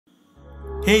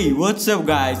Hey, what's up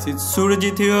guys, it's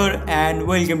Surajit here and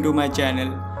welcome to my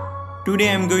channel. Today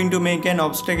I'm going to make an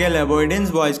obstacle avoidance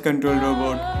voice control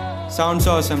robot. Sounds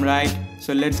awesome, right?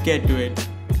 So let's get to it.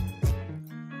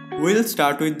 We'll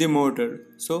start with the motor.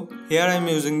 So here I'm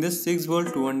using this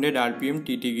 6V 200 RPM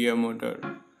TT gear motor.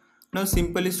 Now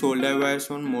simply solder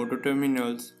wires on motor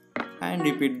terminals and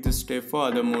repeat this step for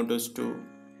other motors too.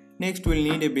 Next we'll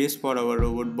need a base for our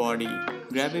robot body.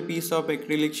 Grab a piece of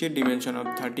acrylic sheet dimension of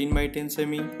 13 by 10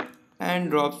 cm and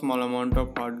drop small amount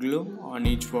of hot glue on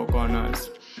each four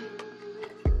corners.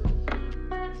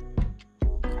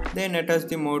 Then attach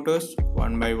the motors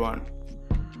one by one.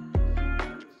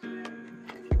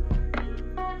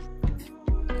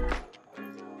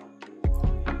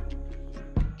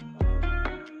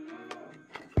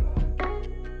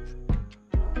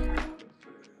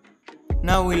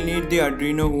 Now we'll need the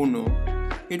Arduino Uno.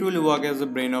 It will work as the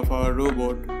brain of our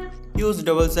robot. Use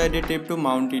double-sided tape to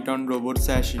mount it on robot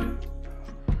chassis.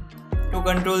 To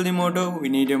control the motor, we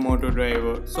need a motor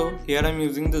driver. So here I'm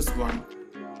using this one.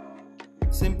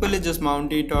 Simply just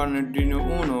mount it on Arduino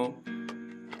Uno.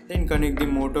 Then connect the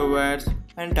motor wires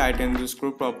and tighten the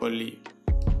screw properly.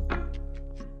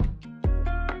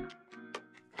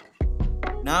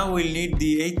 Now we'll need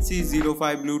the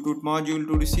HC05 Bluetooth module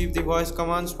to receive the voice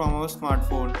commands from our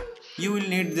smartphone. You will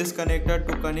need this connector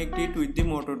to connect it with the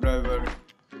motor driver.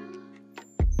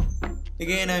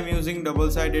 Again, I am using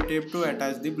double-sided tape to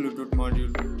attach the Bluetooth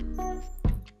module.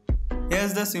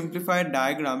 Here's the simplified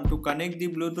diagram to connect the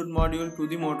Bluetooth module to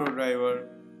the motor driver.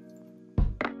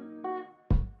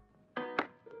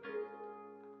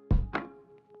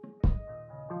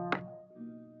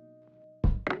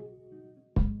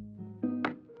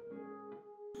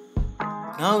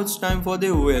 Now it's time for the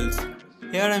wheels.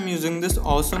 Here I am using this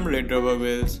awesome red rubber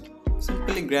wheels.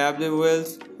 Simply grab the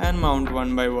wheels and mount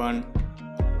one by one.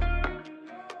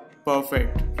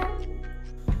 Perfect.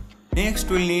 Next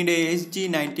we'll need a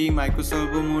SG90 micro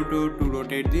servo motor to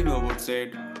rotate the robot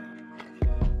set.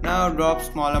 Now drop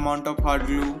small amount of hot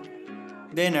glue,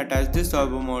 then attach the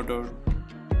servo motor.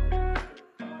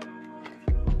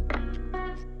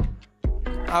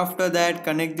 After that,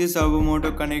 connect the servo motor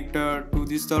connector to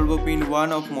the servo pin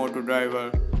 1 of motor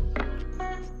driver.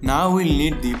 Now we'll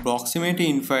need the proximity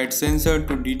infrared sensor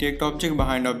to detect object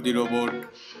behind of the robot.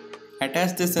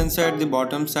 Attach the sensor at the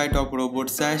bottom side of robot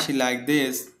chassis like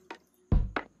this.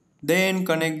 Then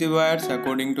connect the wires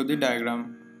according to the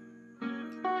diagram.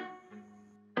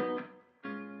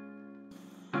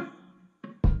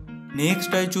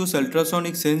 Next I choose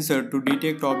ultrasonic sensor to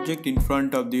detect object in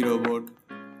front of the robot.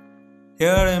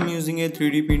 Here I am using a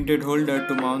 3D printed holder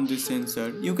to mount this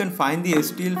sensor. You can find the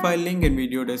STL file link in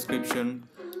video description.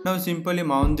 Now simply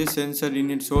mount this sensor in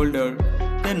its holder,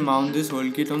 then mount this whole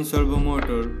kit on servo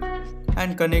motor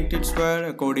and connect its wire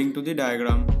according to the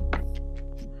diagram.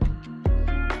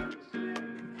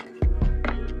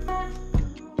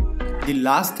 The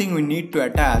last thing we need to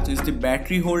attach is the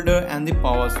battery holder and the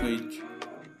power switch.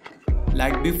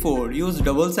 Like before, use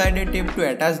double-sided tape to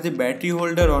attach the battery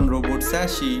holder on robot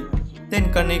chassis.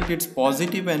 Then connect its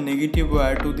positive and negative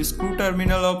wire to the screw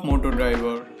terminal of motor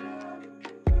driver.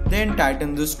 Then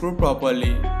tighten the screw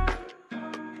properly.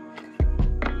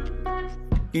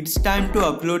 It's time to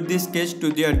upload the sketch to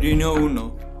the Arduino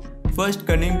Uno. First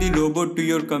connect the robot to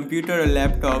your computer or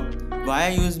laptop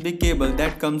via USB cable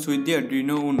that comes with the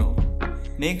Arduino Uno.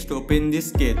 Next open the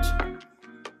sketch.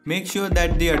 Make sure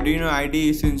that the Arduino IDE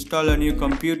is installed on your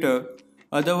computer,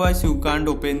 otherwise you can't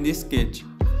open the sketch.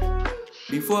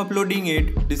 Before uploading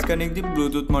it, disconnect the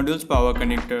Bluetooth module's power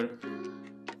connector.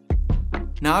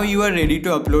 Now you are ready to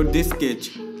upload this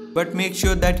sketch, but make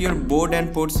sure that your board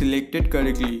and port selected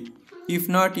correctly. If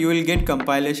not, you will get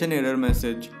compilation error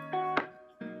message.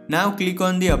 Now click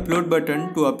on the upload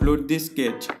button to upload this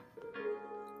sketch.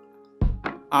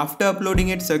 After uploading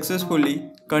it successfully,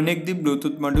 connect the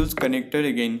Bluetooth module's connector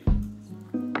again.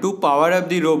 To power up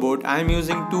the robot, I am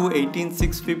using two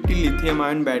 18650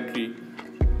 lithium-ion battery.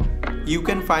 You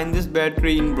can find this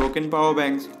battery in broken power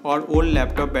banks or old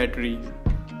laptop battery.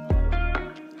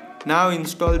 Now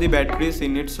install the batteries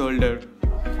in its holder.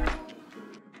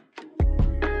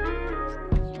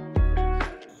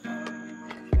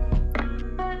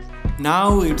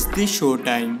 Now it's the show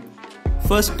time.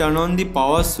 First turn on the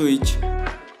power switch.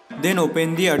 Then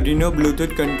open the Arduino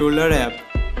Bluetooth controller app.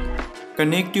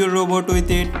 Connect your robot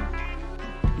with it.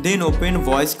 Then open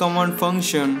voice command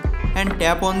function and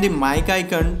tap on the mic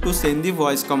icon to send the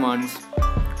voice commands.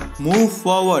 Move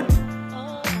forward.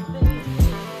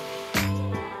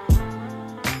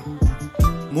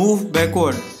 Move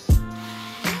backward.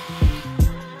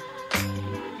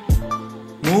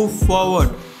 Move forward.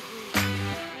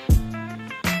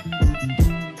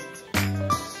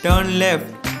 Turn left.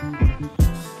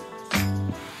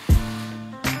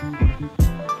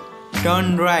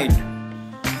 Turn right.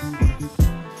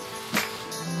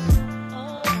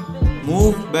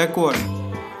 Move backward.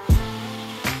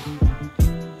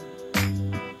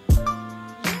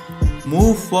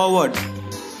 Move forward.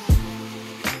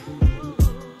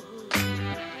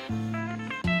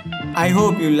 I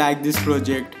hope you liked this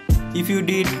project. If you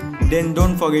did, then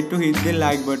don't forget to hit the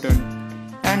like button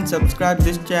and subscribe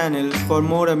this channel for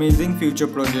more amazing future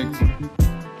projects.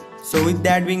 So with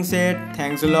that being said,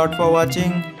 thanks a lot for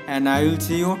watching and I will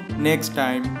see you next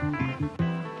time.